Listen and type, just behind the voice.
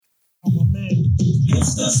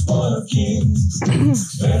The sport of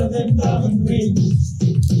kings, better than diamond rings.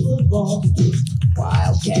 Football,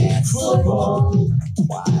 Wildcats, football,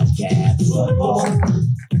 Wildcats, football,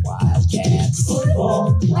 Wildcats,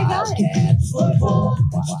 football, Wildcats, football,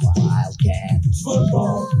 Wildcats,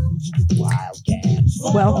 football, Wildcats.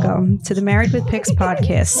 Welcome to the Married with Picks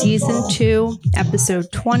podcast, season 2,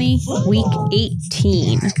 episode 20, week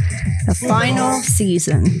 18, the final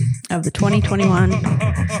season of the 2021,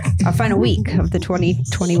 final week of the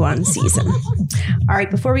 2021 season. All right,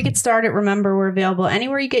 before we get started, remember we're available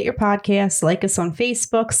anywhere you get your podcasts. Like us on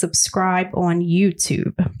Facebook, subscribe on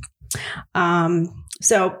YouTube.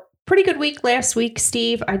 So pretty good week last week,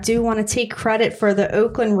 Steve. I do want to take credit for the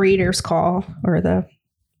Oakland Raiders call, or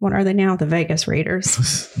what are they now? The Vegas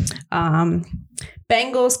Raiders.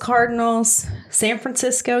 Bengals, Cardinals, San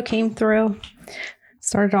Francisco came through.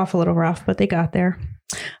 Started off a little rough, but they got there.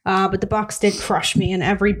 But the Bucs did crush me in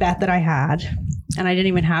every bet that I had. And I didn't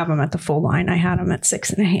even have them at the full line. I had them at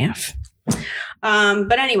 6.5.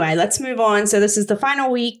 But anyway, let's move on. So this is the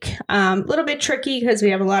final week. A little bit tricky because we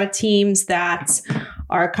have a lot of teams that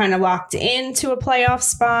are kind of locked into a playoff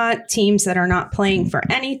spot, teams that are not playing for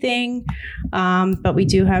anything. But we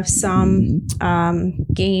do have some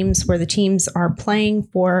games where the teams are playing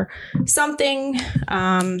for something.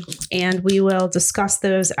 And we will discuss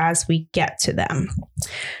those as we get to them.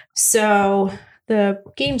 So the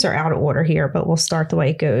games are out of order here, but we'll start the way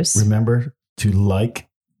it goes. Remember to like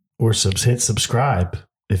or hit subscribe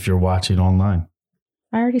if you're watching online.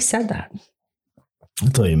 I already said that. I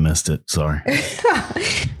thought you missed it. Sorry.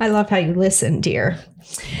 I love how you listen, dear.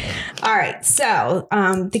 All right. So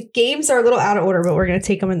the games are a little out of order, but we're going to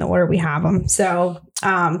take them in the order we have them. So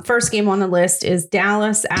first game on the list is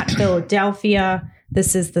Dallas at Philadelphia.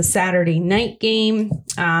 This is the Saturday night game.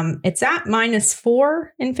 It's at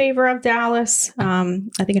 -4 in favor of Dallas.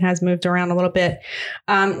 I think it has moved around a little bit.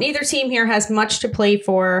 Neither team here has much to play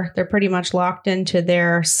for. They're pretty much locked into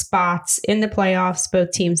their spots in the playoffs.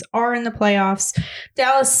 Both teams are in the playoffs.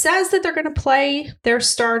 Dallas says that they're going to play their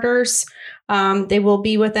starters. They will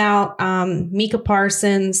be without Micah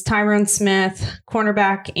Parsons, Tyron Smith,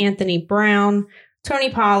 cornerback Anthony Brown, Tony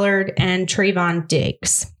Pollard, and Trayvon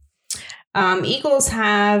Diggs. Eagles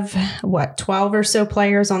have 12 or so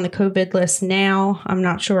players on the COVID list now. I'm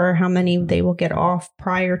not sure how many they will get off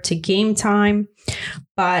prior to game time,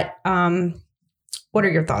 but what are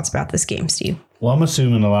your thoughts about this game, Steve? Well, I'm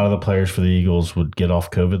assuming a lot of the players for the Eagles would get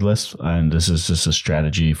off COVID lists, and this is just a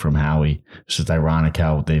strategy from Howie. It's just ironic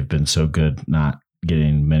how they've been so good not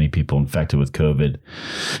getting many people infected with COVID.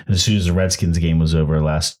 And as soon as the Redskins game was over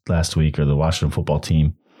last week, or the Washington football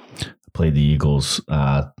team played the Eagles,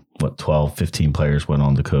 12, 15 players went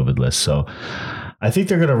on the COVID list. So I think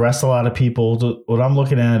they're going to rest a lot of people. What I'm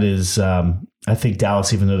looking at is I think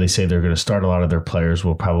Dallas, even though they say they're going to start a lot of their players,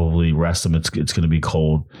 will probably rest them. It's going to be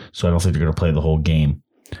cold. So I don't think they're going to play the whole game.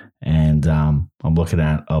 And I'm looking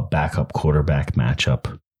at a backup quarterback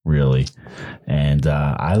matchup, really. And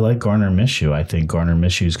I like Gardner Minshew. I think Gardner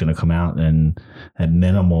Minshew is going to come out and at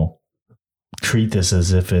minimal treat this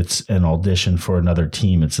as if it's an audition for another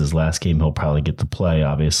team. It's his last game. He'll probably get to play,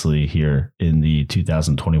 obviously, here in the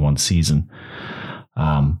 2021 season.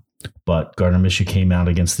 But Gardner Minshew came out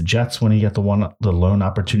against the Jets when he got the lone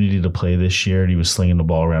opportunity to play this year, and he was slinging the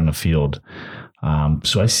ball around the field.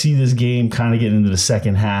 So I see this game kind of getting into the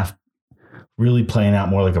second half, really playing out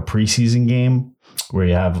more like a preseason game where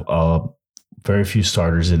you have very few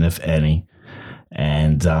starters in, if any.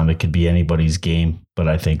 And it could be anybody's game, but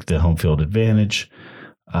I think the home field advantage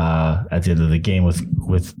at the end of the game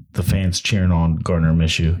with the fans cheering on Gardner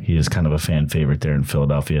Minshew, he is kind of a fan favorite there in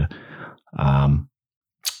Philadelphia,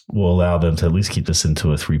 will allow them to at least keep this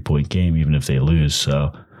into a 3-point game, even if they lose.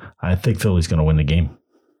 So I think Philly's going to win the game.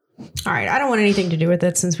 All right. I don't want anything to do with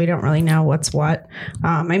it since we don't really know what's what.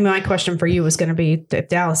 My question for you was going to be, if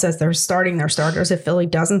Dallas says they're starting their starters, if Philly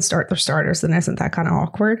doesn't start their starters, then isn't that kind of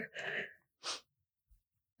awkward?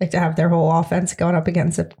 Like to have their whole offense going up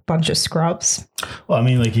against a bunch of scrubs. Well, I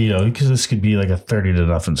mean, because this could be like a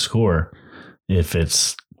 30-0 score if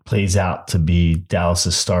it plays out to be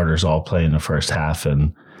Dallas's starters all play in the first half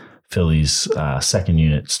and Philly's second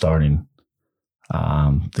unit starting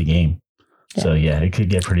the game. Yeah. So, yeah, it could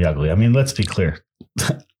get pretty ugly. I mean, let's be clear.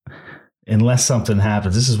 Unless something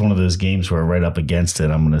happens, this is one of those games where right up against it,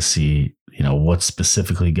 I'm going to see what's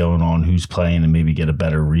specifically going on, who's playing, and maybe get a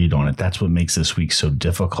better read on it. That's what makes this week so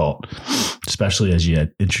difficult, especially as you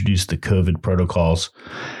introduce the COVID protocols,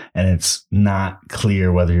 and it's not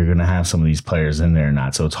clear whether you're going to have some of these players in there or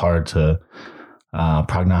not. So it's hard to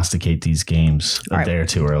prognosticate these games a day or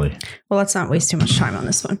two early. Well, let's not waste too much time on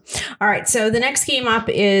this one. All right. So the next game up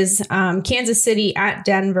is Kansas City at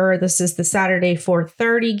Denver. This is the Saturday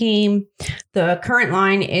 4:30 game. The current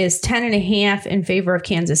line is 10.5 in favor of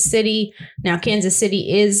Kansas City. Now, Kansas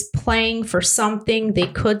City is playing for something. They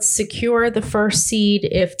could secure the first seed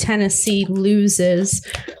if Tennessee loses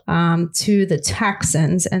to the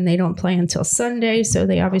Texans, and they don't play until Sunday, so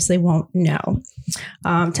they obviously won't know.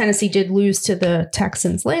 Tennessee did lose to the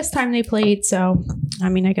Texans last time they played, so I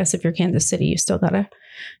mean, I guess if you're Kansas City, you still gotta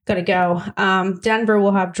go. Denver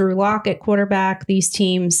will have Drew Lock at quarterback. These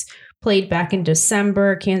teams played back in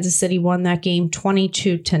December. Kansas City won that game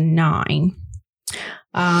 22-9.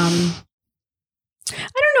 I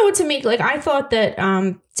don't know what to make. Like, I thought that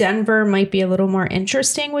Denver might be a little more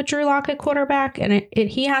interesting with Drew Lock at quarterback, and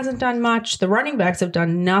he hasn't done much. The running backs have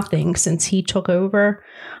done nothing since he took over.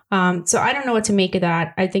 So I don't know what to make of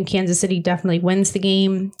that. I think Kansas City definitely wins the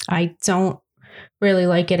game. I don't really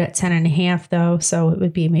like it at 10.5 though. So it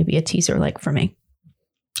would be maybe a teaser like for me.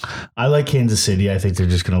 I like Kansas City. I think they're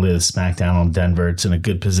just going to lay the smack down on Denver. It's in a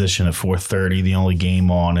good position at 4:30, the only game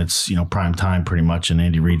on. It's, prime time pretty much, and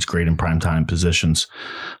Andy Reid's great in prime time positions.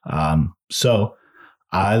 So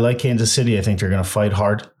I like Kansas City. I think they're going to fight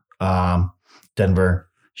hard. Denver,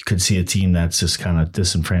 you could see a team that's just kind of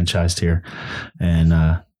disenfranchised here and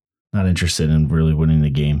not interested in really winning the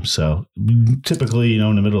game. So typically,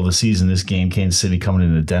 in the middle of the season, this game, Kansas City coming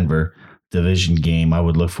into Denver, division game, I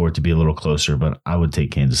would look for it to be a little closer, but I would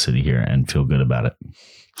take Kansas City here and feel good about it.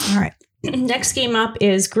 All right. Next game up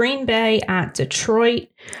is Green Bay at Detroit.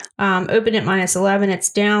 Open at -11. It's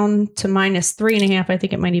down to -3.5. I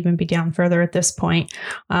think it might even be down further at this point.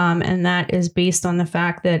 And that is based on the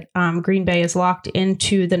fact that Green Bay is locked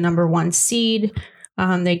into the number 1 seed.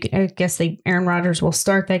 Aaron Rodgers will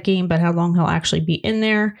start that game, but how long he'll actually be in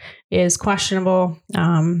there is questionable.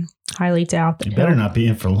 Highly doubt that he better not be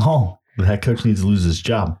in for long. The head coach needs to lose his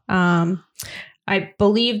job. I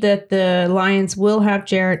believe that the Lions will have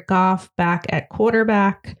Jared Goff back at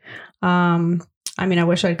quarterback. I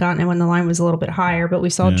wish I'd gotten it when the line was a little bit higher, but we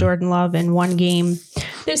saw Jordan Love in one game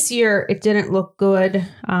this year. It didn't look good.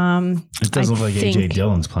 It doesn't look like A.J.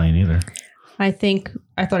 Dillon's playing either. I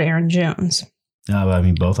thought Aaron Jones. No, but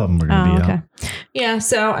both of them are going to be out. Yeah,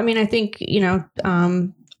 so, I think,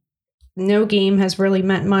 no game has really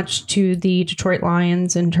meant much to the Detroit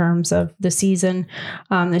Lions in terms of the season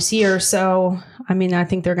this year. So, I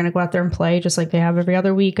think they're going to go out there and play just like they have every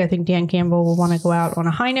other week. I think Dan Campbell will want to go out on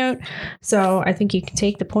a high note. So I think you can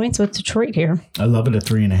take the points with Detroit here. I love it at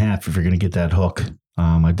 3.5 if you're going to get that hook.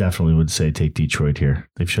 I definitely would say take Detroit here.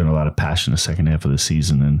 They've shown a lot of passion the second half of the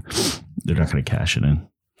season, and they're not going to cash it in.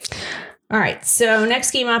 All right, so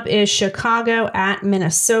next game up is Chicago at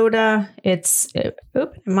Minnesota. It's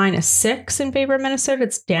 -6 in favor of Minnesota.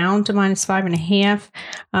 It's down to -5.5.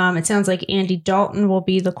 It sounds like Andy Dalton will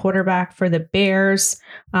be the quarterback for the Bears.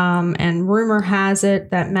 And rumor has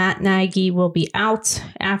it that Matt Nagy will be out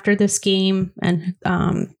after this game. And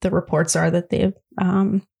the reports are that they've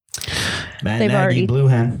already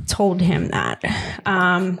told him that.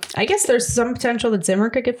 I guess there's some potential that Zimmer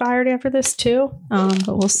could get fired after this too,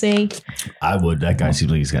 but we'll see. I would. That guy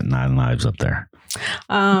seems like he's got 9 lives up there.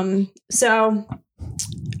 So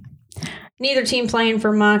neither team playing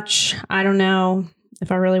for much. I don't know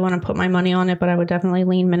if I really want to put my money on it, but I would definitely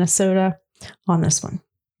lean Minnesota on this one.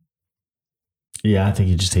 Yeah, I think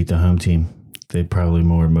you just take the home team. They're probably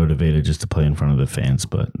more motivated just to play in front of the fans,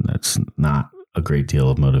 but that's not a great deal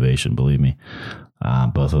of motivation, believe me.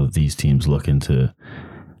 Both of these teams looking to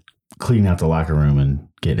clean out the locker room and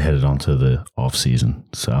get headed onto the off season.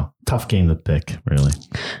 So tough game to pick, really.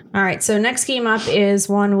 All right. So next game up is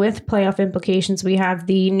one with playoff implications. We have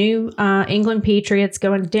the New England Patriots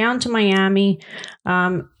going down to Miami.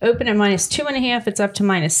 Open at -2.5. It's up to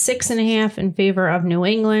 -6.5 in favor of New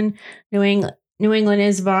England. New England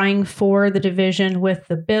is vying for the division with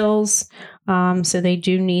the Bills. So they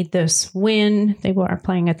do need this win. They are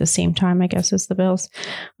playing at the same time, I guess, as the Bills.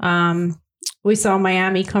 We saw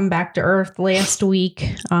Miami come back to earth last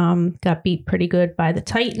week, got beat pretty good by the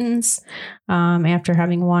Titans after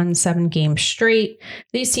having won 7 games straight.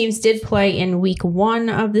 These teams did play in week 1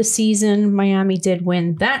 of the season. Miami did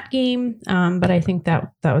win that game, but I think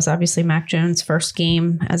that was obviously Mac Jones' first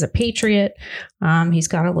game as a Patriot. He's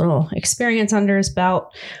got a little experience under his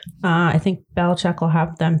belt. I think Belichick will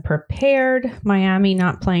have them prepared. Miami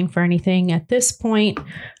not playing for anything at this point,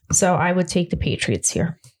 so I would take the Patriots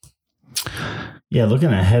here. Yeah,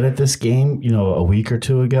 looking ahead at this game, a week or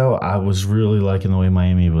two ago, I was really liking the way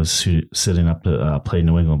Miami was sitting up to play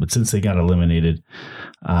New England. But since they got eliminated,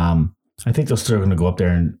 I think they're still going to go up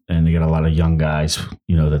there and they got a lot of young guys,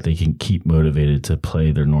 that they can keep motivated to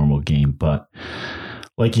play their normal game. But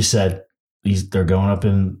like you said, they're going up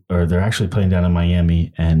they're actually playing down in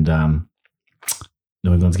Miami, and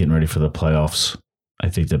New England's getting ready for the playoffs. I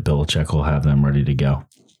think that Belichick will have them ready to go,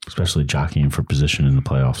 especially jockeying for position in the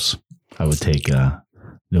playoffs. I would take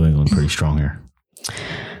New England pretty strong here.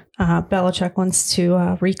 Belichick wants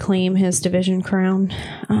to reclaim his division crown.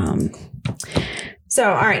 So,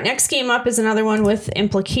 all right, next game up is another one with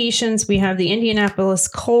implications. We have the Indianapolis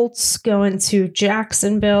Colts going to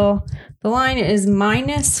Jacksonville. The line is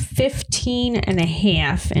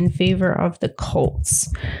 -15.5 in favor of the Colts.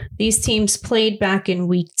 These teams played back in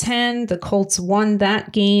week 10. The Colts won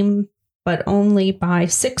that game, but only by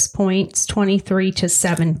 6 points,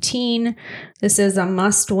 23-17. This is a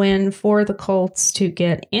must win for the Colts to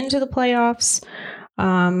get into the playoffs.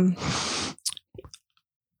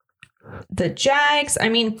 The Jags, to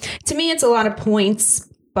me, it's a lot of points,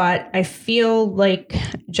 but I feel like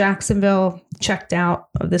Jacksonville checked out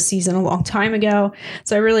of the season a long time ago.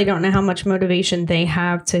 So I really don't know how much motivation they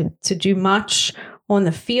have to do much on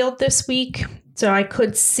the field this week. So I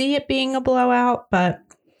could see it being a blowout, but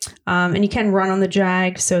and you can run on the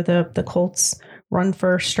Jags. So the Colts run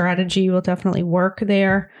first strategy will definitely work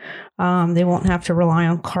there. They won't have to rely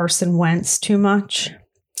on Carson Wentz too much.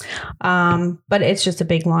 But it's just a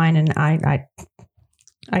big line, and I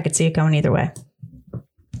could see it going either way.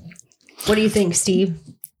 What do you think, Steve?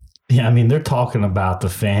 Yeah, they're talking about the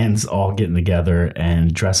fans all getting together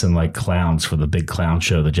and dressing like clowns for the big clown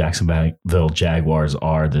show the Jacksonville Jaguars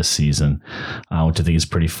are this season, which I think is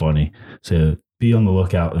pretty funny. So be on the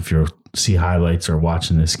lookout if you see highlights or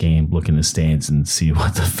watching this game, look in the stands and see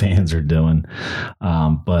what the fans are doing.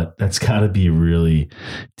 But that's got to be really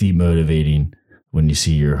demotivating when you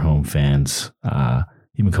see your home fans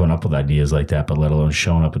even coming up with ideas like that, but let alone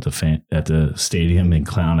showing up at the stadium in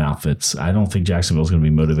clown outfits. I don't think Jacksonville's going to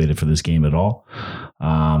be motivated for this game at all.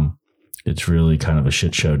 It's really kind of a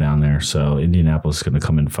shit show down there. So Indianapolis is going to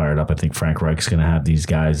come in fired up. I think Frank Reich's going to have these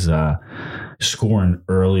guys scoring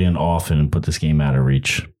early and often and put this game out of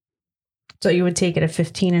reach. So you would take it at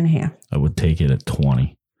 15.5. I would take it at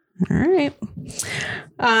 20. All right.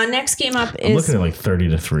 Next game up is... I'm looking at like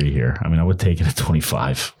 30-3 here. I would take it at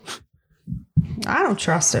 25. I don't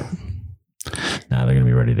trust it. Now they're going to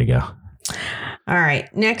be ready to go. All right.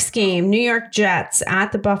 Next game, New York Jets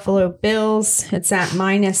at the Buffalo Bills. It's at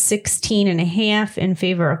 -16.5 in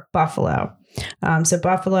favor of Buffalo. So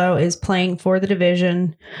Buffalo is playing for the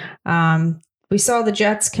division. We saw the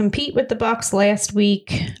Jets compete with the Bucs last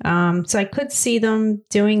week. So I could see them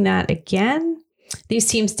doing that again. These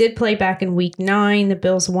teams did play back in week 9. The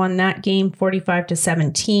Bills won that game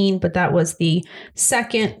 45-17, but that was the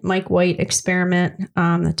second Mike White experiment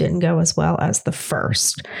that didn't go as well as the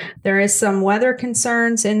first. There is some weather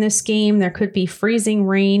concerns in this game. There could be freezing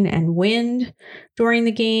rain and wind during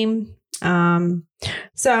the game.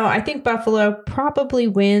 So I think Buffalo probably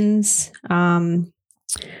wins.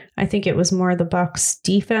 I think it was more the Bucs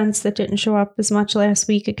defense that didn't show up as much last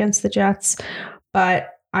week against the Jets, but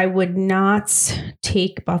I would not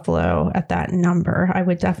take Buffalo at that number. I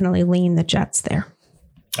would definitely lean the Jets there.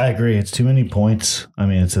 I agree. It's too many points.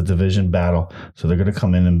 It's a division battle, so they're going to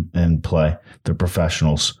come in and play. They're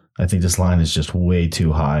professionals. I think this line is just way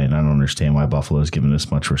too high, and I don't understand why Buffalo is given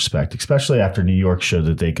this much respect, especially after New York showed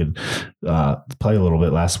that they could play a little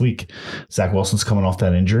bit last week. Zach Wilson's coming off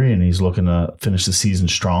that injury, and he's looking to finish the season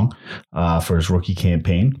strong for his rookie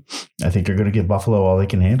campaign. I think they're going to give Buffalo all they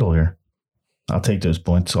can handle here. I'll take those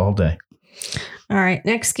points all day. All right.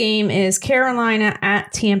 Next game is Carolina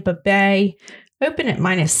at Tampa Bay. Open at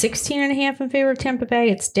 -16.5 in favor of Tampa Bay.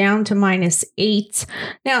 It's down to -8.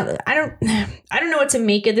 Now, I don't know what to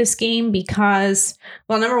make of this game because,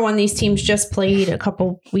 well, number one, these teams just played a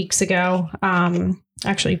couple weeks ago.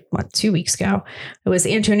 Actually, 2 weeks ago. It was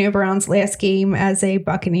Antonio Brown's last game as a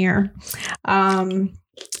Buccaneer.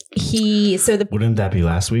 Wouldn't that be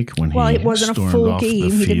last week when it wasn't a full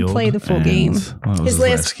game. He didn't play the full game. His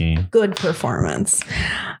last game. Good performance.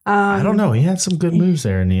 I don't know. He had some good moves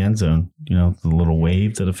there in the end zone. The little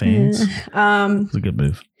wave to the fans. It was a good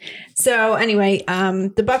move. So anyway,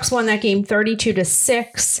 the Bucs won that game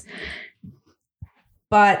 32-6.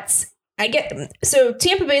 But so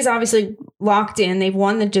Tampa Bay is obviously locked in. They've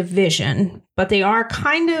won the division, but they are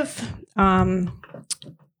kind of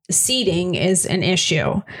seeding is an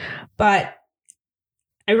issue. But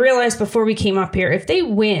I realized before we came up here, if they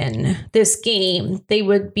win this game, they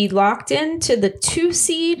would be locked into the 2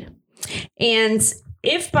 seed. And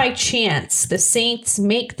if by chance the Saints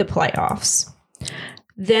make the playoffs,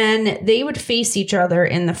 then they would face each other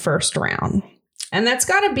in the first round. And that's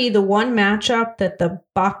got to be the one matchup that the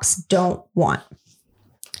Bucks don't want.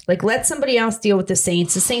 Like, let somebody else deal with the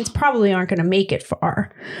Saints. The Saints probably aren't going to make it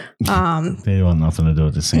far. They want nothing to do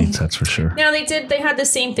with the Saints, that's for sure. No, they did. They had the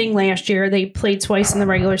same thing last year. They played twice in the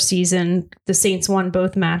regular season. The Saints won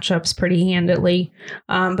both matchups pretty handedly,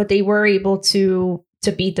 but they were able to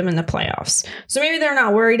beat them in the playoffs. So maybe they're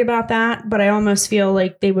not worried about that, but I almost feel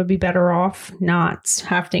like they would be better off not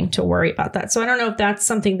having to worry about that. So I don't know if that's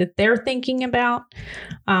something that they're thinking about.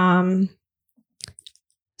 And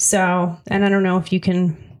I don't know if you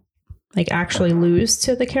can actually lose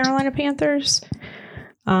to the Carolina Panthers.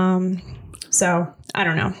 So I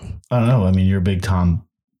don't know. I don't know. I mean, you're a big Tom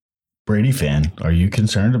Brady fan. Are you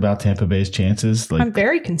concerned about Tampa Bay's chances? I'm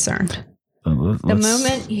very concerned. The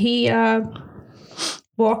moment he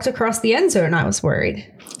walked across the end zone, I was worried.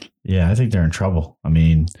 Yeah, I think they're in trouble. I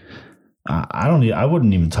mean, I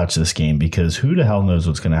wouldn't even touch this game because who the hell knows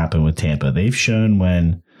what's going to happen with Tampa? They've shown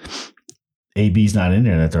when AB's not in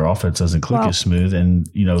there that their offense doesn't click as smooth. And,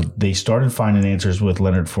 they started finding answers with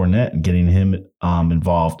Leonard Fournette and getting him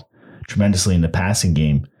involved tremendously in the passing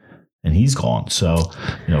game. And he's gone. So,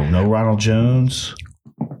 no Ronald Jones.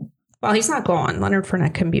 Well, he's not gone. Leonard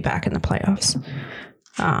Fournette can be back in the playoffs.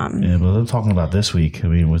 Yeah, but they're talking about this week. I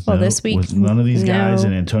mean, with none of these guys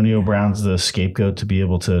and Antonio Brown's the scapegoat to be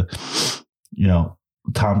able to,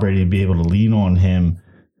 Tom Brady be able to lean on him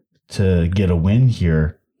to get a win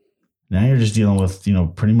here. Now you're just dealing with,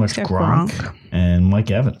 pretty much Gronk and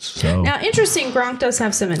Mike Evans. So now, interesting, Gronk does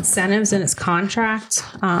have some incentives in his contract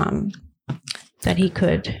that he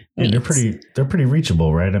could meet. They're pretty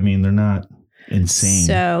reachable, right? I mean, they're not insane.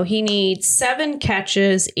 So he needs 7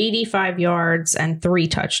 catches, 85 yards, and 3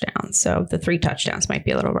 touchdowns. So the 3 touchdowns might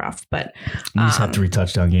be a little rough, but he's had 3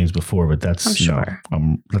 touchdown games before, but that's I'm sure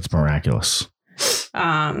that's miraculous.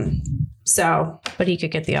 But he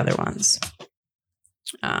could get the other ones.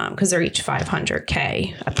 Because they're each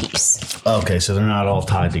 $500K a piece. Okay, so they're not all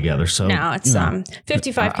tied together. So no, it's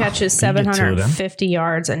 55 catches, 750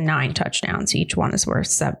 yards, and 9 touchdowns. Each one is worth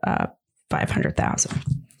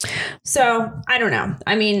 $500,000. So I don't know.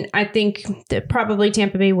 I mean, I think that probably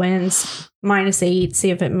Tampa Bay wins -8. See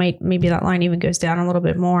if maybe that line even goes down a little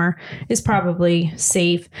bit more. Is probably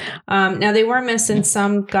safe. Now they were missing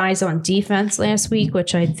some guys on defense last week,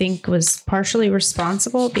 which I think was partially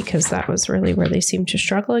responsible because that was really where they seemed to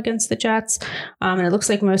struggle against the Jets. And it looks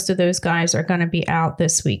like most of those guys are going to be out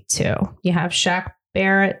this week too. You have Shaq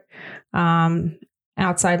Barrett,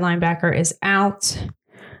 outside linebacker, is out.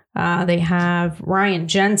 They have Ryan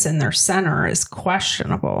Jensen, their center, is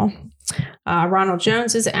questionable. Ronald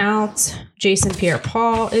Jones is out. Jason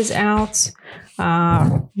Pierre-Paul is out.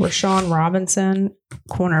 Rashawn Robinson,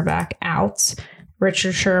 cornerback, out.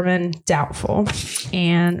 Richard Sherman, doubtful.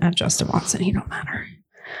 And Justin Watson, he don't matter.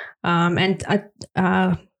 And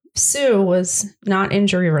Sue was not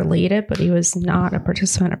injury related, but he was not a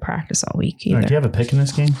participant at practice all week either. Right, do you have a pick in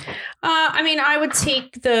this game? I mean, I would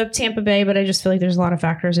take the Tampa Bay, but I just feel like there's a lot of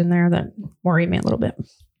factors in there that worry me a little bit.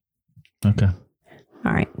 Okay.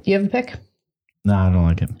 All right. Do you have a pick? No, I don't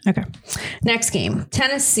like it. Okay. Next game,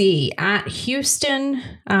 Tennessee at Houston.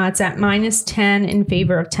 It's at -10 in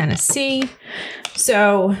favor of Tennessee.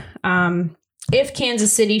 So, if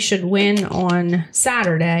Kansas City should win on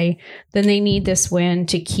Saturday, then they need this win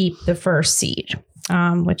to keep the first seed,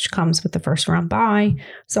 which comes with the first round bye.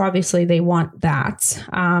 So obviously they want that.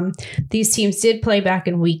 These teams did play back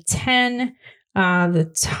in week 10. The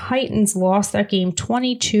Titans lost that game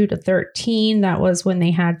 22-13. That was when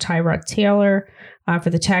they had Tyrod Taylor for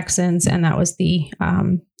the Texans, and that was the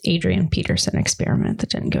Adrian Peterson experiment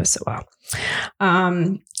that didn't go so well.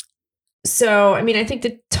 So, I mean, I think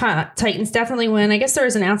the Titans definitely win. I guess there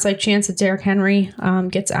is an outside chance that Derrick Henry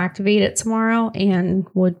gets activated tomorrow and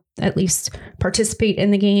would at least participate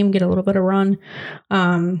in the game, get a little bit of run.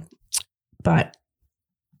 But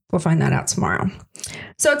we'll find that out tomorrow.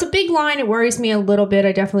 So it's a big line. It worries me a little bit.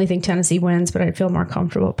 I definitely think Tennessee wins, but I'd feel more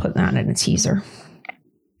comfortable putting that in a teaser.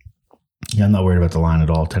 Yeah, I'm not worried about the line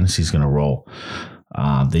at all. Tennessee's going to roll.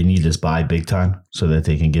 They need this bye big time so that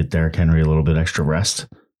they can get Derrick Henry a little bit extra rest.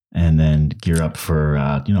 And then gear up for,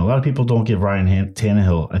 a lot of people don't give Ryan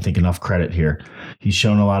Tannehill, I think, enough credit here. He's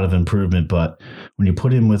shown a lot of improvement, but when you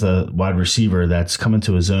put him with a wide receiver that's coming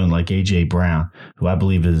to his own like A.J. Brown, who I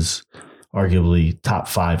believe is arguably top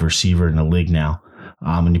 5 receiver in the league now,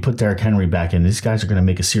 and you put Derrick Henry back in, these guys are going to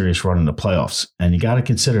make a serious run in the playoffs. And you got to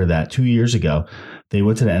consider that 2 years ago, they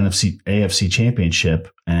went to the AFC Championship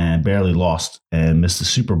and barely lost and missed the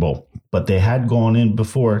Super Bowl. but they had gone in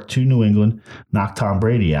before to New England, knocked Tom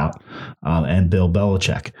Brady out, and Bill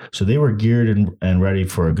Belichick. So they were geared and ready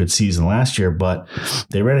for a good season last year, but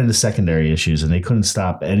they ran into secondary issues and they couldn't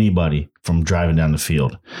stop anybody from driving down the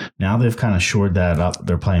field. Now they've kind of shored that up.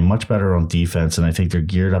 They're playing much better on defense, and I think they're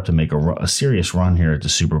geared up to make a serious run here at the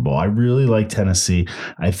Super Bowl. I really like Tennessee.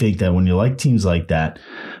 I think that when you like teams like that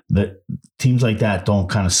don't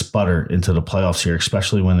kind of sputter into the playoffs here,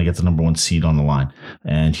 especially when they get the number 1 seed on the line.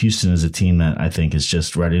 And Houston is a team that I think is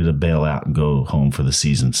just ready to bail out and go home for the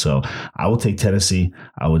season. So I will take Tennessee.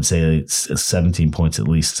 I would say it's 17 points at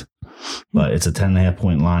least, but it's a 10.5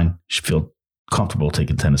 point line. You should feel comfortable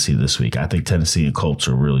taking Tennessee this week. I think Tennessee and Colts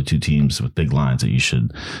are really 2 teams with big lines that you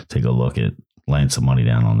should take a look at laying some money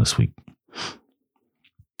down on this week.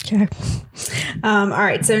 Okay. All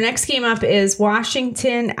right. So next game up is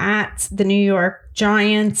Washington at the New York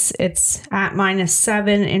Giants. It's at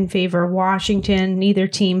 -7 in favor of Washington. Neither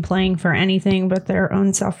team playing for anything but their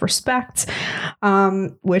own self-respect,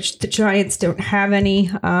 which the Giants don't have any.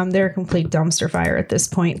 They're a complete dumpster fire at this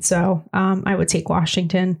point. So I would take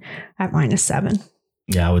Washington at -7.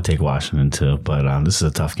 Yeah, I would take Washington too, but this is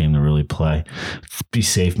a tough game to really play. Be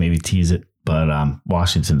safe, maybe tease it, but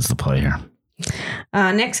Washington's the play here.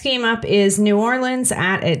 Next game up is New Orleans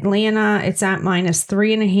at Atlanta. It's at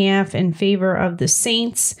 -3.5 in favor of the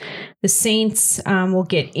Saints. The Saints will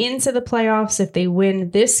get into the playoffs if they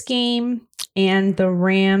win this game and the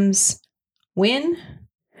Rams win.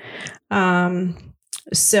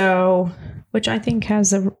 So, which I think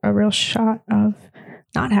has a real shot of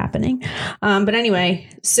not happening. But anyway,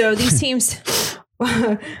 so these teams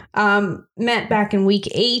met back in week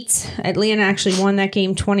 8. Atlanta actually won that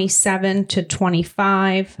game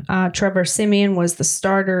 27-25. Trevor Siemian was the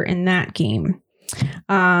starter in that game.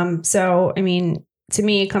 So, I mean, to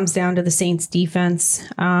me, it comes down to the Saints defense.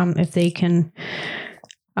 If they can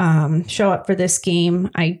show up for this game.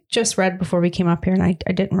 I just read before we came up here and I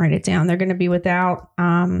didn't write it down. They're going to be without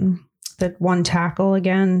the 1 tackle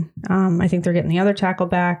again. I think they're getting the other tackle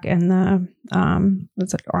back and the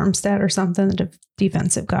it's like Armstead or something, the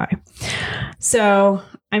defensive guy. So,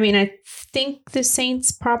 I mean, I think the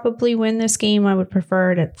Saints probably win this game. I would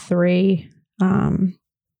prefer it at 3. Oh,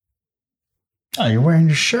 you're wearing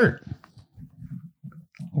your shirt.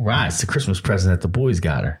 All right, it's the Christmas present that the boys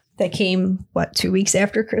got her. That came, 2 weeks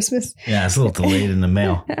after Christmas? Yeah, it's a little delayed in the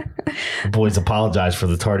mail. The boys apologize for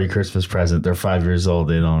the tardy Christmas present. They're 5 years old.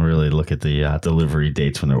 They don't really look at the delivery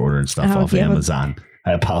dates when they're ordering stuff off Amazon.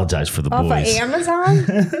 I apologize for the boys. Off of Amazon?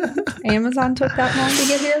 Amazon took that long to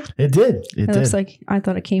get here? It did. It looks like, I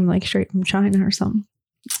thought it came like straight from China or something.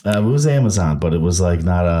 It was Amazon, but it was like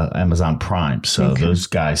not a Amazon Prime. So those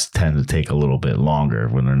guys tend to take a little bit longer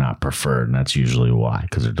when they're not preferred. And that's usually why,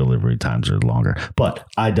 because their delivery times are longer. But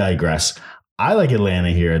I digress. I like Atlanta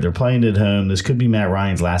here. They're playing at home. This could be Matt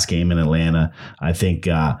Ryan's last game in Atlanta. I think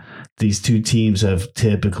these 2 teams have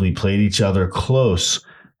typically played each other close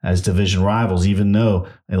as division rivals, even though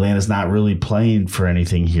Atlanta's not really playing for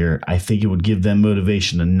anything here. I think it would give them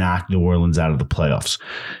motivation to knock New Orleans out of the playoffs.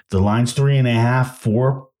 The line's 3.5,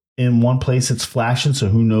 4 in one place. It's flashing. So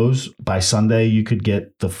who knows? By Sunday, you could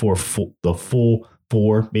get the full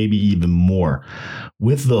 4, maybe even more.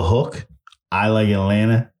 With the hook, I like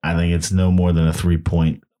Atlanta. I think it's no more than a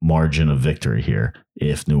 3-point margin of victory here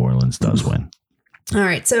if New Orleans does win. All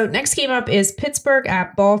right. So next game up is Pittsburgh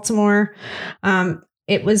at Baltimore.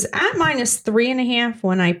 It was at -3.5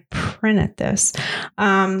 when I printed this,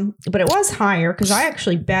 but it was higher because I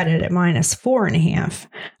actually bet it at -4.5.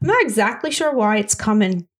 I'm not exactly sure why it's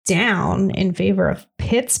coming down in favor of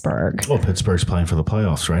Pittsburgh. Well, Pittsburgh's playing for the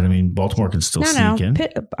playoffs, right? I mean, Baltimore can still sneak in.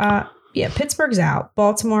 Pittsburgh's out.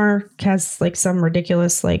 Baltimore has like some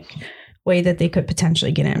ridiculous way that they could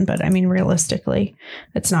potentially get in, but I mean, realistically,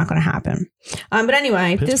 it's not going to happen. But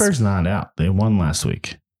anyway, Pittsburgh's not out. They won last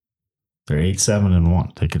week. They're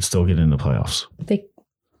 8-7-1. They could still get into the playoffs.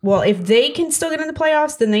 If they can still get into the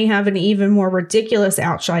playoffs, then they have an even more ridiculous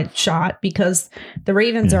outside shot because the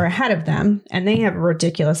Ravens are ahead of them and they have a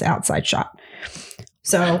ridiculous outside shot.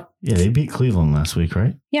 So they beat Cleveland last week,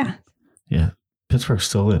 right? Yeah. Yeah. Pittsburgh's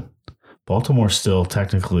still in. Baltimore's still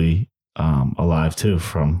technically alive too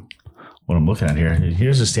from what I'm looking at here.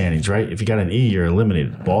 Here's the standings, right? If you got an E, you're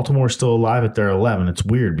eliminated. Baltimore's still alive at their 11. It's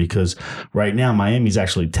weird because right now Miami's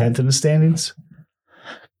actually 10th in the standings,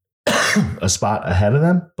 a spot ahead of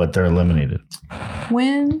them, but they're eliminated.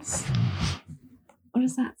 Wins. What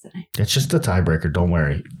does that say? It's just a tiebreaker. Don't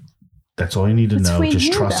worry. That's all you need to know.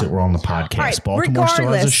 Just trust it. We're on the podcast. Right, Baltimore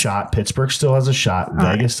still has a shot. Pittsburgh still has a shot.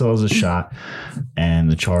 Vegas still has a shot.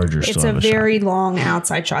 And the Chargers still have a shot. It's a very long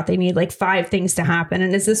outside shot. They need 5 things to happen.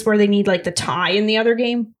 And is this where they need the tie in the other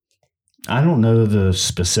game? I don't know the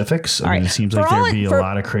specifics. I mean, it seems like there'd be a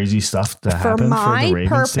lot of crazy stuff to happen for the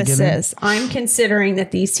Ravens to get in. I'm considering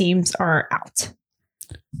that these teams are out.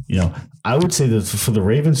 I would say that for the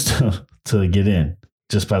Ravens to get in,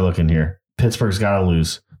 just by looking here, Pittsburgh's got to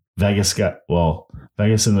lose. Vegas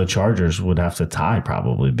and the Chargers would have to tie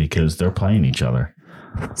probably because they're playing each other.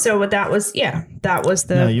 So that was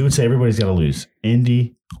the. No, you would say everybody's got to lose.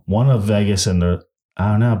 Indy, one of Vegas, and I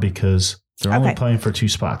don't know because they're only playing for 2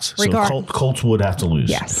 spots. So Colts would have to lose.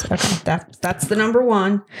 Yes. Okay. That's the number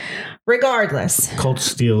one. Regardless.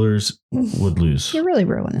 Colts Steelers would lose. You're really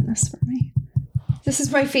ruining this for me. This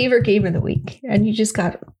is my favorite game of the week, and you just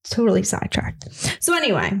got totally sidetracked. So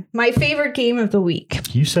anyway, my favorite game of the week.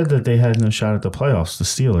 You said that they had no shot at the playoffs, the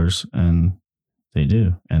Steelers, and they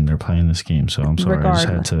do, and they're playing this game. So I'm sorry, I just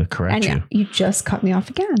had to correct you. You just cut me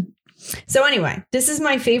off again. So anyway, this is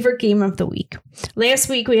my favorite game of the week. Last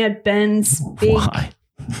week we had Ben's big...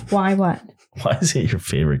 Why what? Why is it your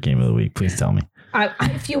favorite game of the week? Please tell me.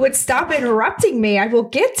 If you would stop interrupting me, I will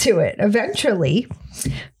get to it eventually.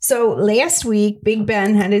 So last week, Big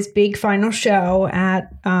Ben had his big final show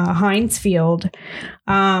at Heinz Field.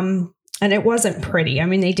 And it wasn't pretty. I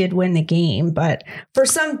mean, they did win the game, but for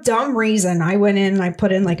some dumb reason, I went in and I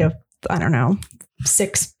put in like a,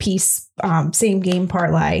 6-piece same game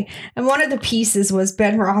parlay. And one of the pieces was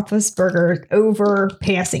Ben Roethlisberger over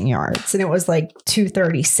passing yards. And it was like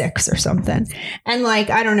 236 or something. And like,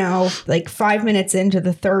 5 minutes into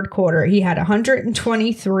the third quarter, he had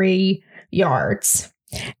 123 yards.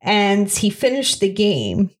 And he finished the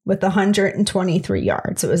game with 123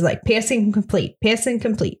 yards. It was like passing complete.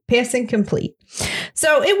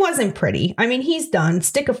 So it wasn't pretty. I mean, he's done.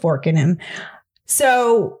 Stick a fork in him.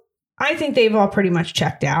 So I think they've all pretty much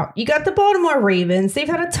checked out. You got the Baltimore Ravens. They've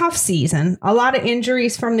had a tough season. A lot of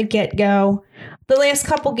injuries from the get-go. The last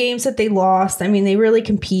couple games that they lost, I mean, they really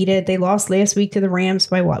competed. They lost last week to the Rams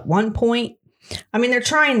by 1 point? I mean, they're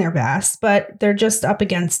trying their best, but they're just up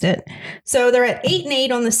against it. So they're at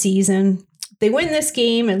 8-8 on the season. They win this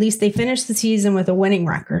game. At least they finish the season with a winning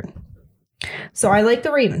record. So I like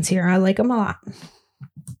the Ravens here. I like them a lot.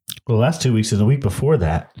 Well, the last 2 weeks and the week before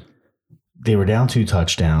that, they were down 2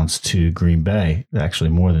 touchdowns to Green Bay. Actually,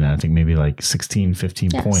 more than that. I think maybe like 16, 15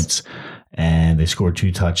 points. And they scored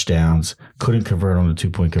 2 touchdowns. Couldn't convert on the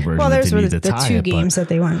 2-point conversion. Well, those were the 2 games that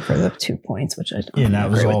they went for the 2 points, which I don't and that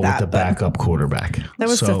was all with the but backup quarterback. That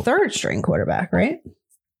was the third string quarterback, right?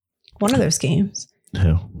 One of those games.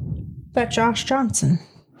 Who? That Josh Johnson.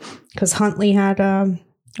 Because Huntley had,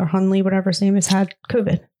 or Huntley, whatever his name is, had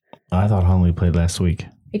COVID. I thought Huntley played last week.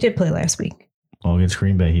 He did play last week. Well, against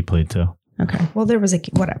Green Bay, he played too. Okay. Well, there was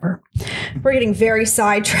whatever. We're getting very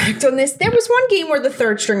sidetracked on this. There was one game where the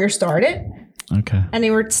third stringer started. Okay. And they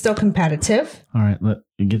were still competitive. All right. Let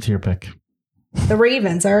you get to your pick. The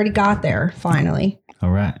Ravens. I already got there, finally. All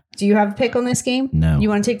right. Do you have a pick on this game? No. You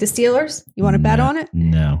want to take the Steelers? You want to bet on it?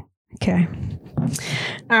 No. Okay.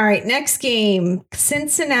 All right. Next game.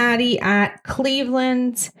 Cincinnati at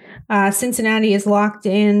Cleveland. Cincinnati is locked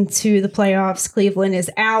into the playoffs. Cleveland is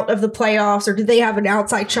out of the playoffs. Or do they have an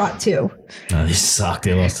outside shot too? No, they suck.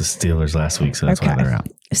 They lost to Steelers last week, so that's why they're out.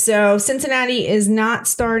 So Cincinnati is not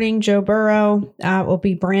starting Joe Burrow. It will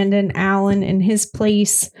be Brandon Allen in his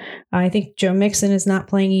place. I think Joe Mixon is not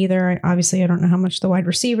playing either. Obviously, I don't know how much the wide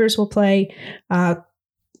receivers will play.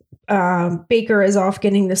 Baker is off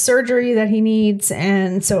getting the surgery that he needs,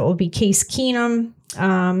 and so it will be Case Keenum.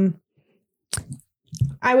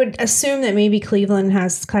 I would assume that maybe Cleveland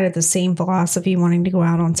has kind of the same philosophy, wanting to go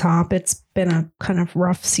out on top. It's been a kind of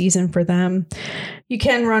rough season for them. You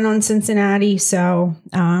can run on Cincinnati, so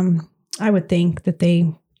I would think that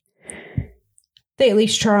they at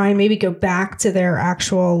least try, maybe go back to their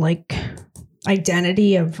actual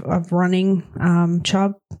identity of running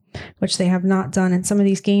Chubb, which they have not done in some of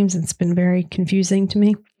these games. It's been very confusing to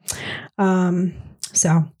me.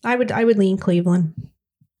 So I would lean Cleveland.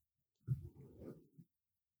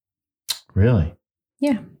 Really?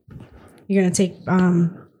 Yeah. You're going to take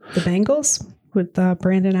the Bengals with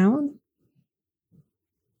Brandon Allen?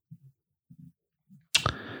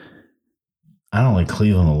 I don't like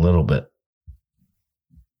Cleveland a little bit.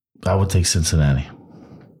 I would take Cincinnati.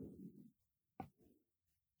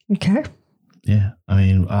 Okay. Yeah. I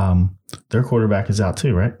mean, their quarterback is out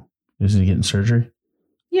too, right? Isn't he getting surgery?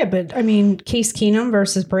 Yeah, but I mean, Case Keenum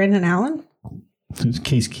versus Brandon Allen? Who's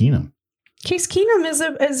Case Keenum? Case Keenum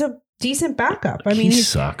is a decent backup. I mean, he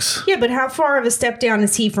sucks. Yeah, but how far of a step down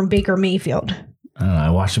is he from Baker Mayfield? I don't know. I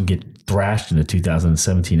watched him get thrashed in the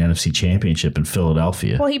 2017 NFC Championship in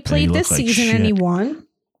Philadelphia. Well, he played this season and he won.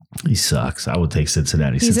 He sucks. I would take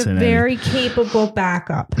Cincinnati. He's a very capable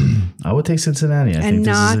backup. I would take Cincinnati. I think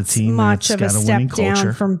this is a team much that's of a got a winning step down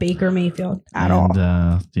culture from Baker Mayfield at all.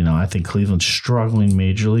 I think Cleveland's struggling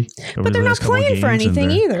majorly. But they're not playing for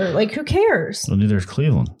anything either. Like, who cares? Well, neither is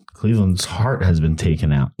Cleveland. Cleveland's heart has been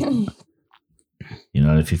taken out.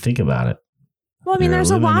 If you think about it. Well, I mean, there's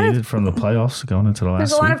a lot of from the playoffs going into the last.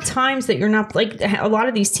 There's a lot of times that you're not like a lot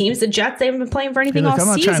of these teams. The Jets, they haven't been playing for anything all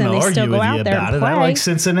season. They still go out there and play. I like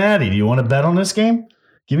Cincinnati. Do you want to bet on this game?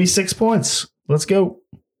 Give me 6 points. Let's go.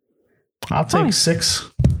 I'll take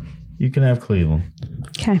 6. You can have Cleveland.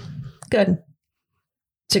 Okay, good.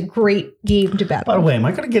 It's a great game to bet. By the way, am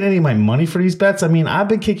I going to get any of my money for these bets? I mean, I've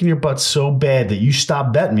been kicking your butt so bad that you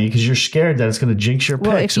stopped betting me because you're scared that it's going to jinx your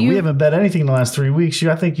picks. And we haven't bet anything in the last 3 weeks. I should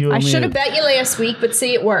have bet you last week, but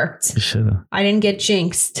see, it worked. You should have. I didn't get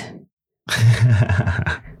jinxed.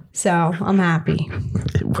 So I'm happy.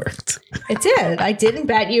 It worked. It did. I didn't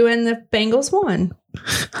bet you and the Bengals won.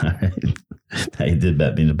 All right. Now you did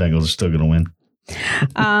bet me. The Bengals are still going to win.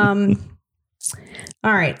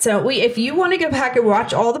 All right. So if you want to go back and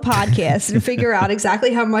watch all the podcasts and figure out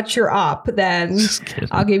exactly how much you're up, then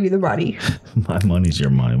I'll give you the money. My money's your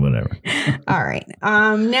money, whatever. All right.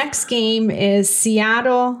 Next game is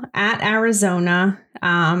Seattle at Arizona.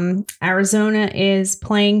 Arizona is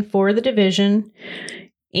playing for the division.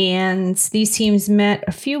 And these teams met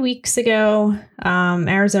a few weeks ago.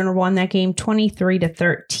 Arizona won that game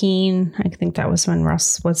 23-13. I think that was when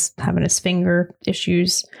Russ was having his finger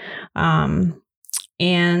issues.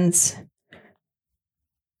 And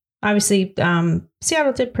obviously,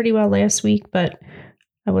 Seattle did pretty well last week, but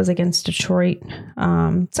I was against Detroit.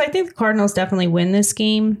 So I think the Cardinals definitely win this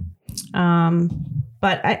game.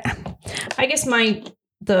 But I guess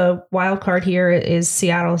the wild card here is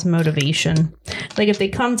Seattle's motivation. Like, if they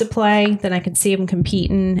come to play, then I can see them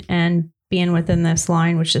competing and being within this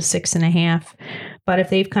line, which is 6.5. But if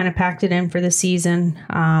they've kind of packed it in for the season,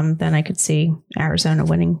 then I could see Arizona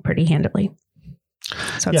winning pretty handily.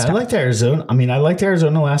 So I liked Arizona. I mean, I liked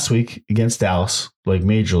Arizona last week against Dallas, like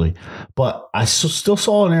majorly. But I still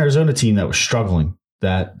saw an Arizona team that was struggling,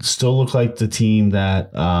 that still looked like the team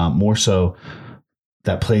that more so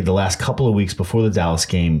that played the last couple of weeks before the Dallas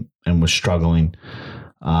game and was struggling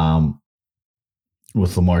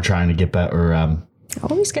with Lamar trying to get better. I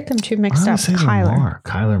always get them two mixed up.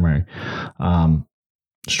 Kyler Murray,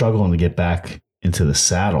 struggling to get back into the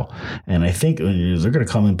saddle. And I think they're going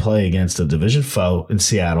to come and play against a division foe in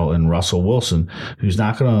Seattle and Russell Wilson, who's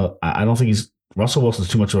not going to, I don't think Russell Wilson's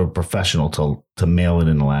too much of a professional to mail it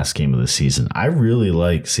in the last game of the season. I really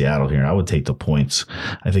like Seattle here. I would take the points.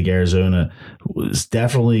 I think Arizona was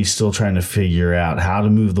definitely still trying to figure out how to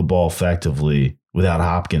move the ball effectively without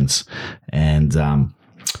Hopkins. And,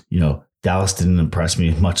 Dallas didn't impress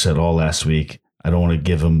me much at all last week. I don't want to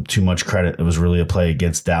give them too much credit. It was really a play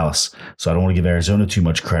against Dallas. So I don't want to give Arizona too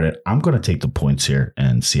much credit. I'm going to take the points here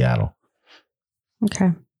in Seattle.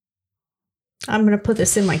 Okay. I'm going to put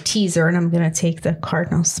this in my teaser, and I'm going to take the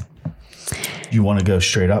Cardinals. You want to go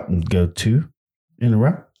straight up and go 2 in a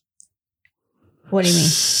row? What do you mean?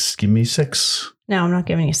 Give me 6. No, I'm not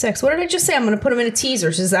giving you 6. What did I just say? I'm going to put him in a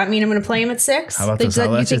teaser. Does that mean I'm going to play him at 6? How about this?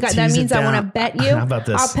 You think that means I want to bet you? How about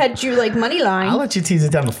this? I'll bet you like money line. I'll let you tease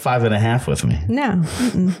it down to 5.5 with me. No.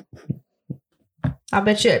 I'll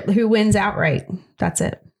bet you who wins outright. That's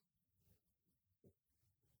it.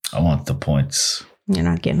 I want the points. You're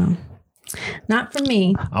not getting them. Not for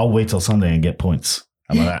me. I'll wait till Sunday and get points.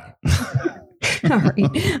 How about that? All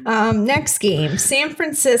right. Next game, San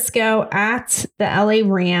Francisco at the LA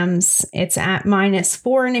Rams. It's at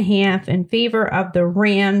 -4.5 in favor of the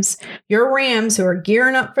Rams. Your Rams, who are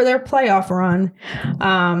gearing up for their playoff run.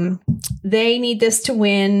 They need this to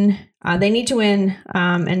win. They need to win,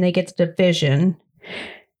 and they get the division.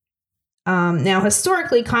 Now,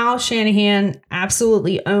 historically, Kyle Shanahan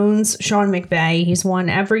absolutely owns Sean McVay. He's won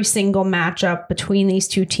every single matchup between these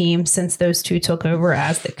two teams since those two took over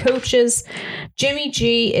as the coaches. Jimmy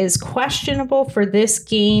G is questionable for this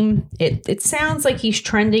game. It sounds like he's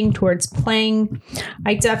trending towards playing.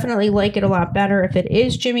 I definitely like it a lot better if it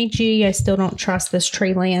is Jimmy G. I still don't trust this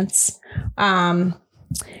Trey Lance.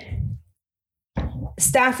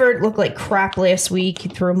 Stafford looked like crap last week. He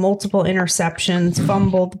threw multiple interceptions,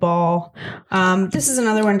 fumbled the ball. This is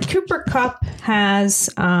another one. Cooper Kupp has,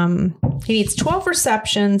 he needs 12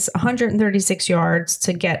 receptions, 136 yards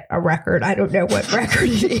to get a record. I don't know what record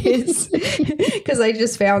it is because I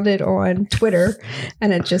just found it on Twitter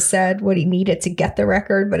and it just said what he needed to get the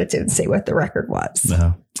record, but it didn't say what the record was.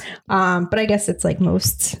 No. But I guess it's like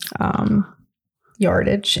most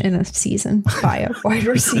yardage in a season by a wide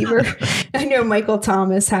receiver. I know Michael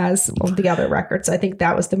Thomas has the other records. I think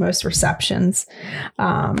that was the most receptions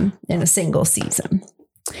in a single season.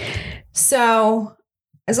 So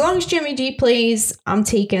as long as Jimmy G plays, I'm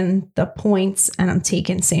taking the points and I'm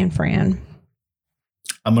taking San Fran.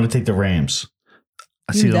 I'm going to take the Rams.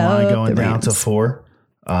 I see the line going down to 4.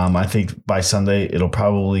 I think by Sunday, it'll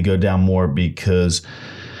probably go down more because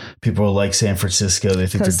people are like San Francisco. They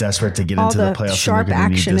think they're desperate to get into the playoffs. Sharp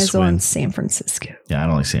action is on San Francisco. Yeah, I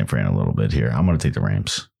don't like San Fran a little bit here. I'm going to take the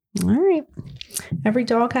Rams. All right. Every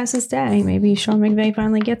dog has his day. Maybe Sean McVay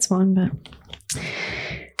finally gets one, but...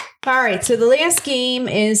 All right, so the last game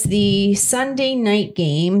is the Sunday night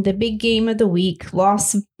game, the big game of the week,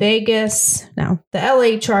 the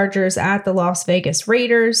LA Chargers at the Las Vegas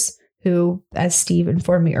Raiders, who, as Steve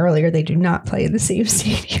informed me earlier, they do not play in the same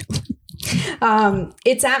stadium.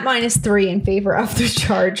 It's at -3 in favor of the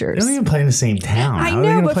Chargers. They don't even play in the same town. I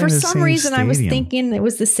know, but for some reason I was thinking it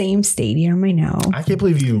was the same stadium. I know. I can't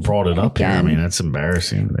believe you even brought it up here. I mean, that's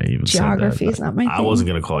embarrassing. That you even Geography said that. is not my thing. I wasn't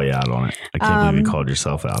going to call you out on it. I can't believe you called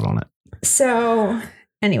yourself out on it. So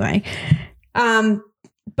anyway,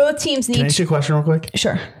 both teams need. Can I ask you a question real quick?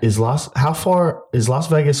 Sure. How far is Las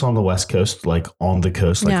Vegas on the West Coast? Like on the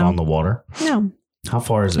coast, like on the water? No. How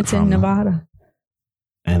far is it It's from? in Nevada.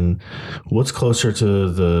 And what's closer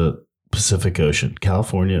to the Pacific Ocean,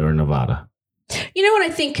 California or Nevada? You know what I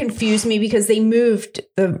think confused me because they moved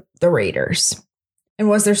the Raiders. And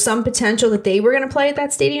was there some potential that they were going to play at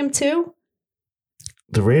that stadium too?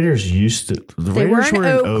 The Raiders used to. They were in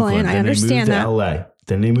Oakland. I understand that. They moved to LA.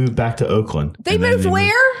 Then they moved back to Oakland. They moved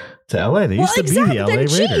where? To LA. They used to be the LA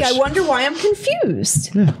Raiders. I wonder why I'm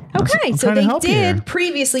confused. Yeah. Okay, so they did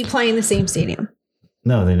previously play in the same stadium.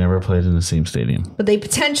 No, they never played in the same stadium. But they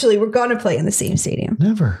potentially were going to play in the same stadium.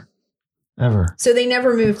 Never. Ever. So they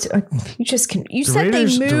never moved. You said they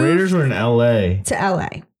moved. The Raiders were in LA. To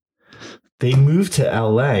LA. They moved to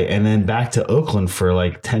LA and then back to Oakland for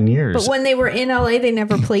like 10 years. But when they were in LA, they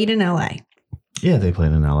never played in LA. Yeah, they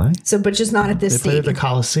played in LA. So, but just not at this stadium. They played at the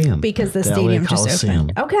Coliseum. Because the stadium just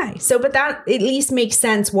opened. Okay. So, but that at least makes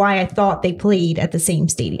sense why I thought they played at the same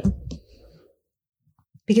stadium.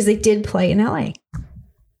 Because they did play in LA.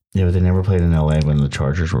 Yeah, but they never played in LA when the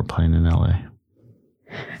Chargers were playing in LA.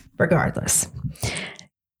 Regardless.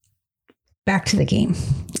 Back to the game.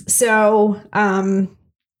 So,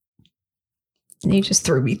 you just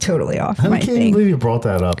threw me totally off my thing. I can't believe you brought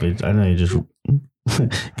that up. I know you just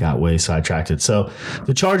got way sidetracked. So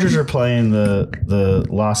the Chargers are playing the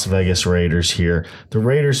Las Vegas Raiders here. The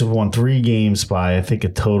Raiders have won 3 games by, I think, a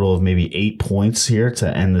total of maybe 8 points here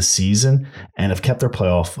to end the season and have kept their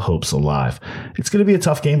playoff hopes alive. It's going to be a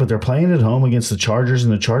tough game, but they're playing at home against the Chargers,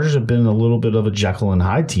 and the Chargers have been a little bit of a Jekyll and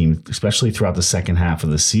Hyde team, especially throughout the second half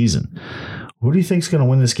of the season. Who do you think is going to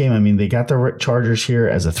win this game? I mean, they got the Chargers here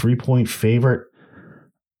as a 3-point favorite.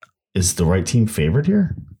 Is the right team favored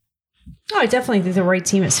here? Oh, I definitely think the right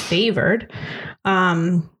team is favored.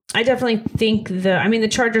 I definitely think the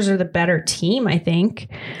Chargers are the better team, I think.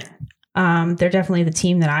 They're definitely the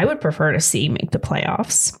team that I would prefer to see make the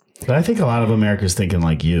playoffs. But I think a lot of America's thinking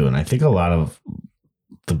like you, and I think a lot of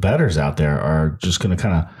the bettors out there are just going to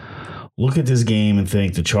kind of look at this game and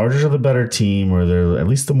think the Chargers are the better team, or they're at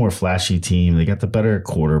least the more flashy team. They got the better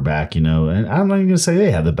quarterback, and I'm not even going to say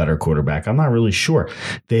they have the better quarterback. I'm not really sure.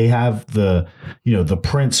 They have the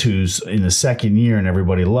Prince, who's in the second year and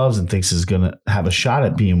everybody loves and thinks is going to have a shot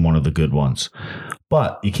at being one of the good ones.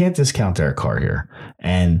 But you can't discount Derek Carr here.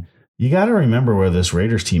 And you got to remember where this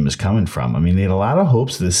Raiders team is coming from. I mean, they had a lot of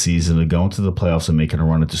hopes this season of going to the playoffs and making a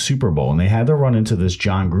run at the Super Bowl. And they had to run into this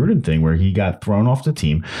John Gruden thing where he got thrown off the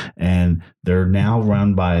team. And they're now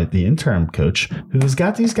run by the interim coach who's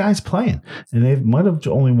got these guys playing. And they might have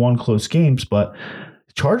only won close games, but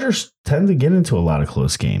Chargers tend to get into a lot of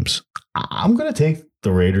close games. I'm going to take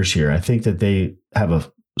the Raiders here. I think that they have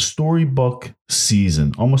a storybook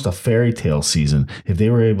season, almost a fairy tale season, if they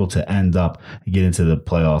were able to end up and get into the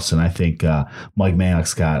playoffs. And I think Mike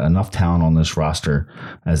Mayock's got enough talent on this roster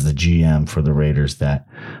as the GM for the Raiders that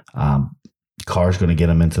Carr's going to get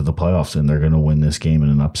them into the playoffs, and they're going to win this game in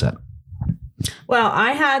an upset. Well,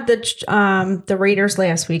 I had the Raiders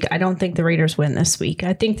last week. I don't think the Raiders win this week.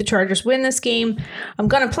 I think the Chargers win this game. I'm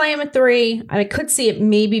going to play them at 3. I could see it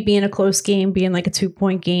maybe being a close game, being like a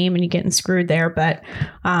 2-point game, and you getting screwed there. But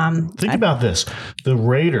think about this. The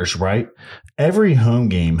Raiders, right? Every home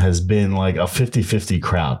game has been like a 50-50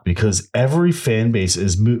 crowd because every fan base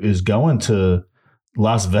is going to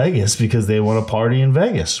Las Vegas because they want to party in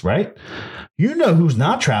Vegas, right? You know who's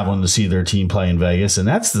not traveling to see their team play in Vegas, and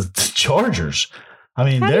that's the Chargers. I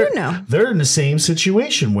mean, How do you know? they're in the same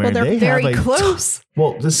situation where they're they very have close.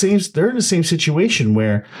 They're in the same situation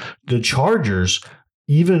where the Chargers,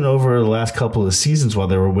 even over the last couple of seasons while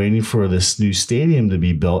they were waiting for this new stadium to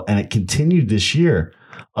be built, and it continued this year,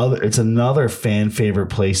 it's another fan favorite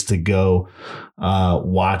place to go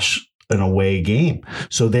watch an away game.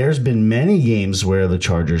 So there's been many games where the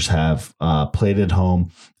Chargers have played at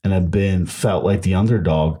home and have felt like the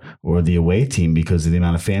underdog or the away team because of the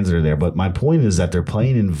amount of fans that are there. But my point is that they're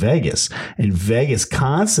playing in Vegas, and Vegas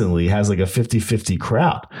constantly has like a 50-50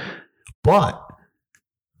 crowd. But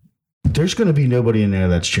there's going to be nobody in there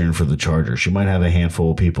that's cheering for the Chargers. You might have a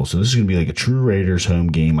handful of people. So this is going to be like a true Raiders home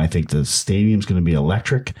game. I think the stadium's going to be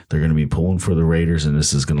electric. They're going to be pulling for the Raiders, and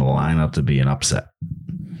this is going to line up to be an upset.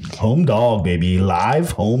 Home dog, baby.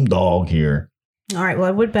 Live home dog here. All right. Well,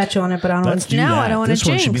 I would bet you on it, but I don't want to. No, I don't want to jinx. This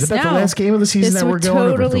one should be the last game of the season that we're going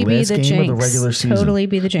over. Totally The last be the game jinx. of the regular season. Totally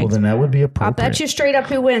be the jinx. Well, then that would be appropriate. I'll bet you straight up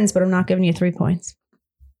who wins, but I'm not giving you 3 points.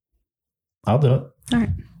 I'll do it. All right.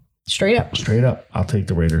 Straight up. Straight up. I'll take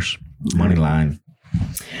the Raiders. Money line.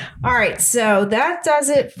 All right. So that does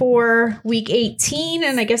it for week 18.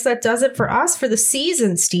 And I guess that does it for us for the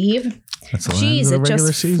season, Steve. Jeez, it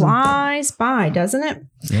just flies by, doesn't it?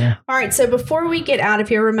 Yeah. All right. So before we get out of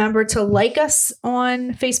here, remember to like us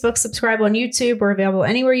on Facebook, subscribe on YouTube. We're available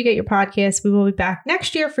anywhere you get your podcasts. We will be back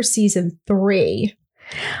next year for season 3.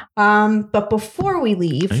 But before we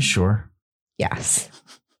leave. Are you sure? Yes.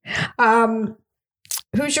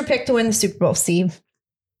 Who's your pick to win the Super Bowl, Steve?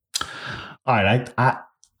 All right.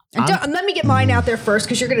 Let me get mine out there first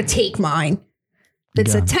because you're going to take mine.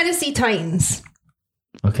 It's the Tennessee Titans.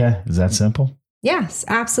 Okay. Is that simple? Yes,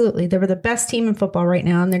 absolutely. They were the best team in football right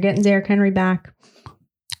now, and they're getting Derrick Henry back.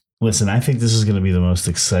 Listen, I think this is going to be the most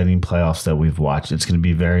exciting playoffs that we've watched. It's going to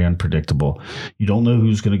be very unpredictable. You don't know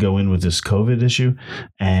who's going to go in with this COVID issue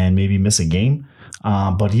and maybe miss a game.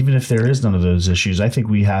 But even if there is none of those issues, I think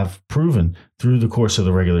we have proven through the course of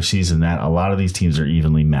the regular season that a lot of these teams are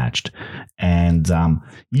evenly matched. And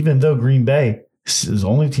even though Green Bay is the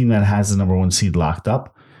only team that has the number 1 seed locked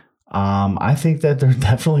up, I think that they're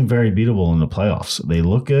definitely very beatable in the playoffs. They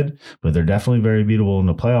look good, but they're definitely very beatable in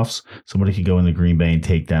the playoffs. Somebody could go into Green Bay and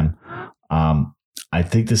take them. I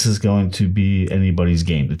think this is going to be anybody's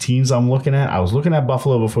game. The teams I'm looking at, I was looking at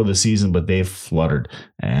Buffalo before the season, but they've fluttered,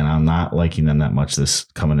 and I'm not liking them that much this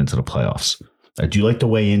coming into the playoffs. I do like the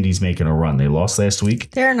way Indy's making a run. They lost last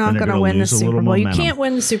week. They're not going to win the Super Bowl. You can't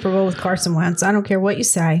win the Super Bowl with Carson Wentz. I don't care what you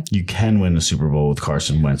say. You can win the Super Bowl with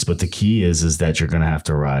Carson Wentz, but the key is that you're going to have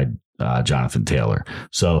to ride Jonathan Taylor.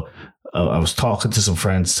 So I was talking to some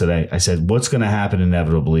friends today. I said, what's going to happen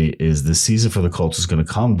inevitably is the season for the Colts is going to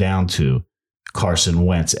come down to Carson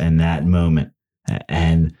Wentz and that moment.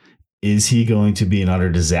 And is he going to be an utter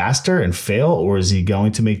disaster and fail, or is he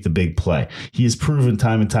going to make the big play? He has proven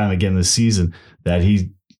time and time again this season that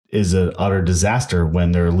he is an utter disaster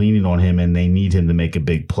when they're leaning on him and they need him to make a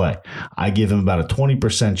big play. I give him about a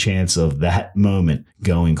 20% chance of that moment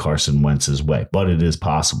going Carson Wentz's way, but it is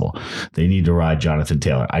possible. They need to ride Jonathan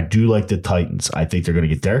Taylor. I do like the Titans. I think they're going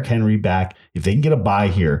to get Derrick Henry back. If they can get a bye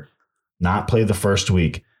here, not play the first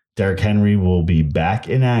week, Derrick Henry will be back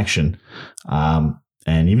in action.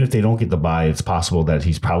 And even if they don't get the bye, it's possible that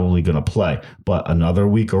he's probably going to play. But another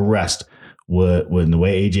week of rest, when the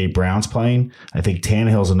way A.J. Brown's playing, I think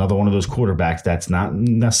Tannehill's another one of those quarterbacks that's not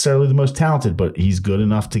necessarily the most talented, but he's good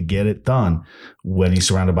enough to get it done when he's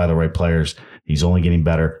surrounded by the right players. He's only getting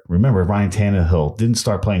better. Remember, Ryan Tannehill didn't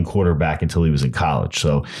start playing quarterback until he was in college.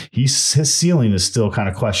 So his ceiling is still kind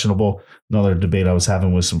of questionable. Another debate I was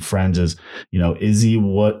having with some friends is, is he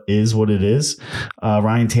what it is?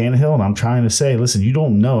 Ryan Tannehill. And I'm trying to say, listen, you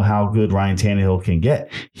don't know how good Ryan Tannehill can get.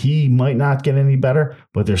 He might not get any better,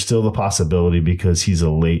 but there's still the possibility because he's a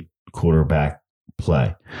late quarterback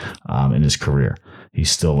play in his career. He's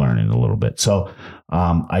still learning a little bit. So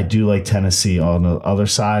I do like Tennessee. On the other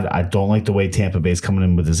side, I don't like the way Tampa Bay is coming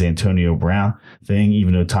in with his Antonio Brown thing,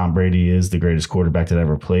 even though Tom Brady is the greatest quarterback that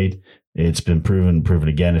ever played. It's been proven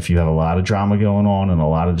again. If you have a lot of drama going on and a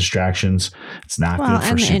lot of distractions, it's not good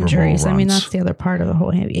for Super Bowl injuries. runs. I mean, that's the other part of the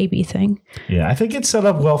whole AB thing. Yeah, I think it's set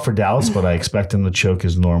up well for Dallas, but I expect them to choke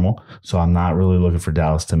as normal. So I'm not really looking for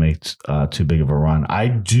Dallas to make too big of a run. I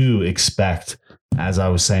do expect, as I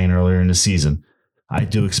was saying earlier in the season, I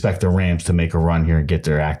do expect the Rams to make a run here and get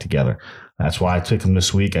their act together. That's why I took them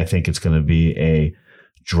this week. I think it's going to be a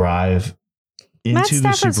drive into Matt the Super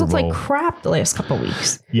Bowl. Stafford's looked like crap the last couple of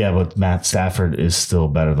weeks. Yeah, but Matt Stafford is still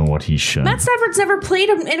better than what he should. Matt Stafford's never played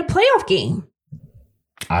in a playoff game.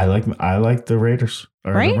 I like the Raiders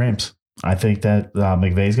or right? the Rams. I think that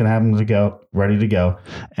McVay's going to have him ready to go.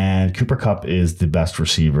 And Cooper Kupp is the best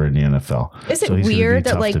receiver in the NFL. Is it weird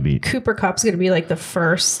that like Cooper Kupp's going to be like the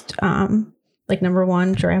first, like number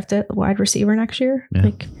one drafted wide receiver next year? Yeah.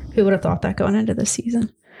 Like who would have thought that going into this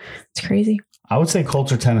season? It's crazy. I would say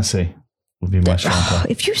Colts or Tennessee would be my strong.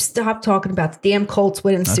 If you stop talking about the damn Colts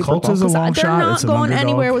winning Super Colts Bowl, is a long they're shot. not It's going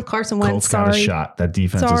anywhere with Carson Wentz. Colts got a shot. That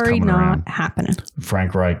defense is coming not around. Happening.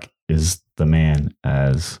 Frank Reich is the man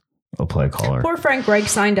as a play caller. Poor Frank Reich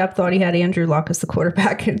signed up, thought he had Andrew Luck as the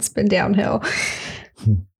quarterback, and it's been downhill.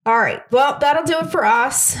 All right. Well, that'll do it for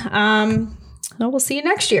us. We'll see you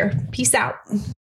next year. Peace out.